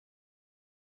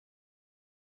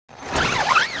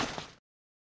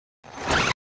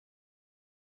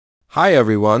Hi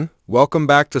everyone, welcome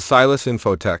back to Silas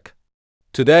Infotech.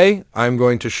 Today, I'm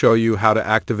going to show you how to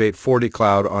activate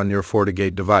FortiCloud on your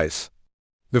FortiGate device.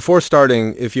 Before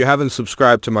starting, if you haven't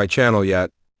subscribed to my channel yet,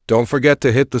 don't forget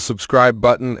to hit the subscribe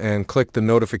button and click the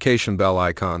notification bell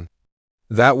icon.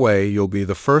 That way, you'll be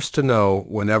the first to know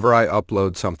whenever I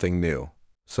upload something new.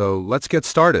 So let's get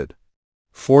started.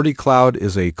 FortiCloud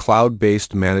is a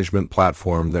cloud-based management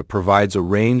platform that provides a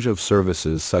range of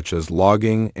services such as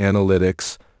logging,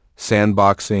 analytics,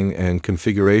 sandboxing, and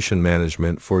configuration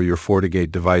management for your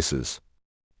FortiGate devices.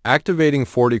 Activating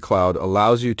FortiCloud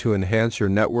allows you to enhance your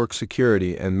network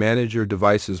security and manage your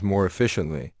devices more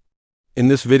efficiently. In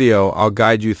this video, I'll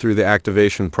guide you through the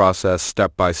activation process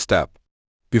step by step.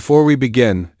 Before we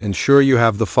begin, ensure you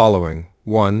have the following.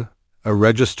 1. A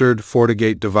registered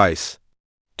FortiGate device.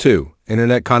 2.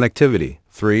 Internet connectivity.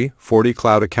 3.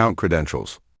 FortiCloud account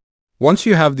credentials. Once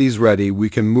you have these ready,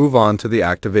 we can move on to the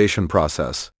activation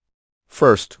process.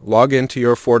 First, log into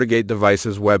your FortiGate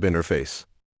device's web interface.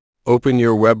 Open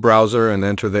your web browser and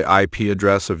enter the IP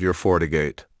address of your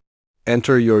FortiGate.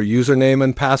 Enter your username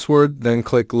and password, then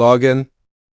click Login.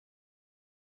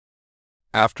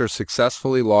 After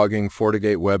successfully logging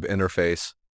FortiGate web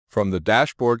interface, from the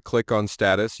dashboard, click on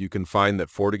Status. You can find that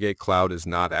FortiGate Cloud is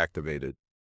not activated.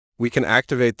 We can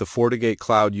activate the FortiGate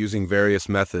Cloud using various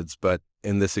methods, but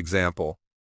in this example,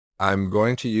 I'm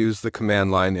going to use the command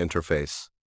line interface.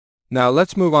 Now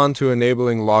let's move on to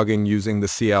enabling logging using the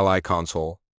CLI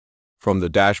console. From the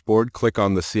dashboard, click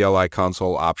on the CLI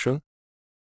console option.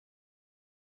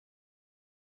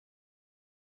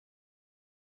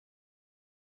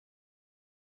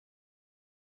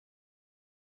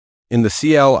 In the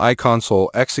CLI console,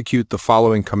 execute the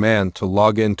following command to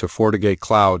log in to FortiGate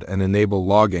Cloud and enable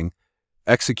logging.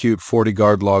 Execute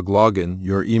FortiGuard log login,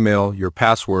 your email, your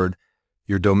password,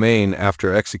 your domain.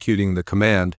 After executing the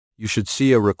command, you should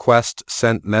see a request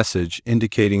sent message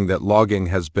indicating that logging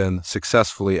has been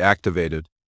successfully activated.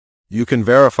 You can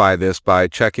verify this by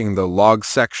checking the Log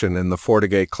section in the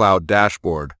FortiGate Cloud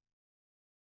dashboard.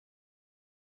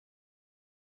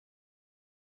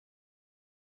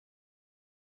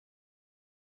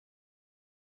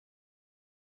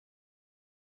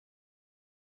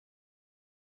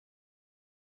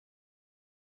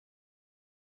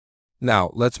 Now,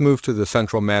 let's move to the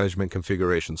Central Management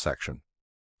Configuration section.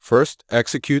 First,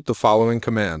 execute the following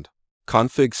command.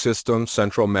 Config system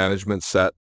central management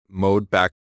set mode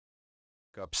backup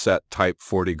set type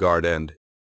FortiGuard end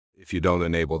if you don't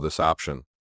enable this option.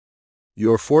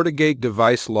 Your FortiGate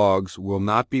device logs will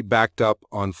not be backed up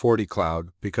on FortiCloud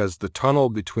because the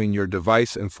tunnel between your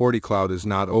device and FortiCloud is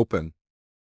not open.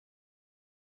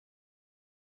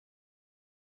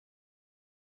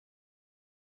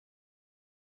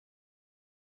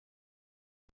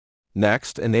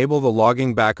 Next, enable the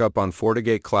logging backup on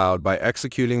FortiGate Cloud by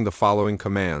executing the following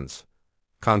commands.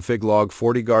 Config log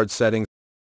FortiGuard settings,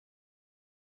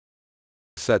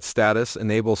 set status,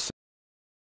 enable set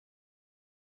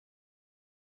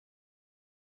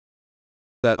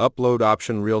upload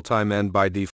option real-time end. By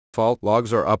default,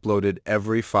 logs are uploaded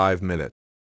every 5 minutes.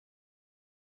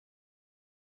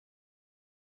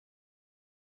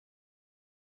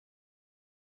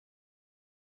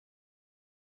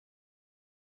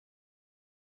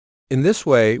 In this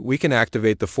way, we can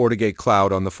activate the FortiGate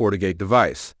Cloud on the FortiGate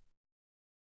device.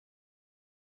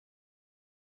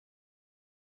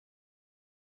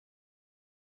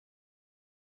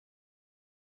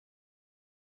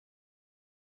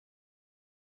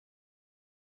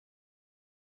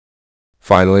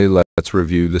 Finally, let's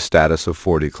review the status of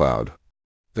FortiCloud.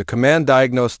 The command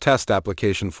diagnose test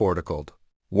application FortiCloud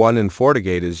 1 in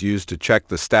FortiGate is used to check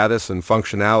the status and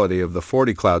functionality of the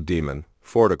FortiCloud daemon,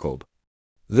 FortiCloud.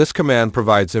 This command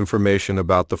provides information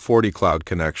about the FortiCloud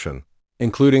connection,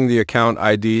 including the account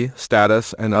ID,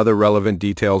 status, and other relevant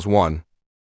details. 1.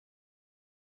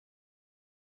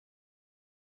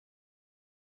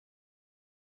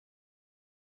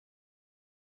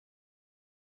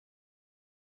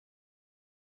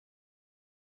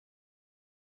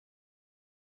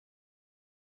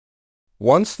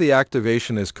 Once the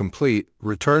activation is complete,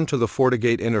 return to the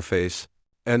FortiGate interface,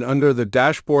 and under the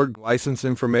dashboard license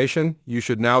information, you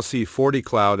should now see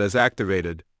FortiCloud as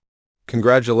activated.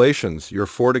 Congratulations, your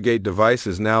FortiGate device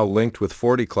is now linked with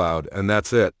FortiCloud, and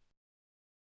that's it.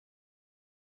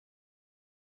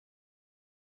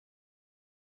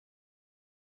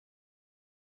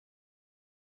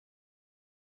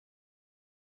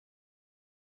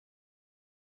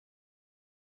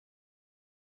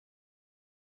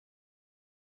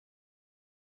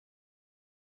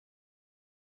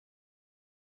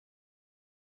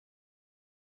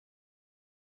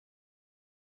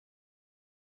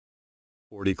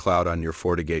 FortiCloud on your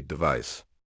FortiGate device.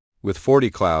 With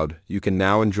FortiCloud, you can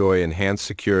now enjoy enhanced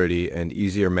security and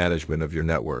easier management of your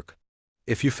network.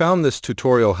 If you found this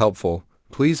tutorial helpful,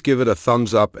 please give it a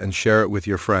thumbs up and share it with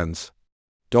your friends.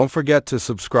 Don't forget to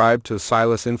subscribe to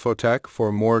Silas Infotech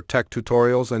for more tech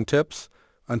tutorials and tips.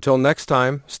 Until next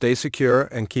time, stay secure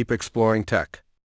and keep exploring tech.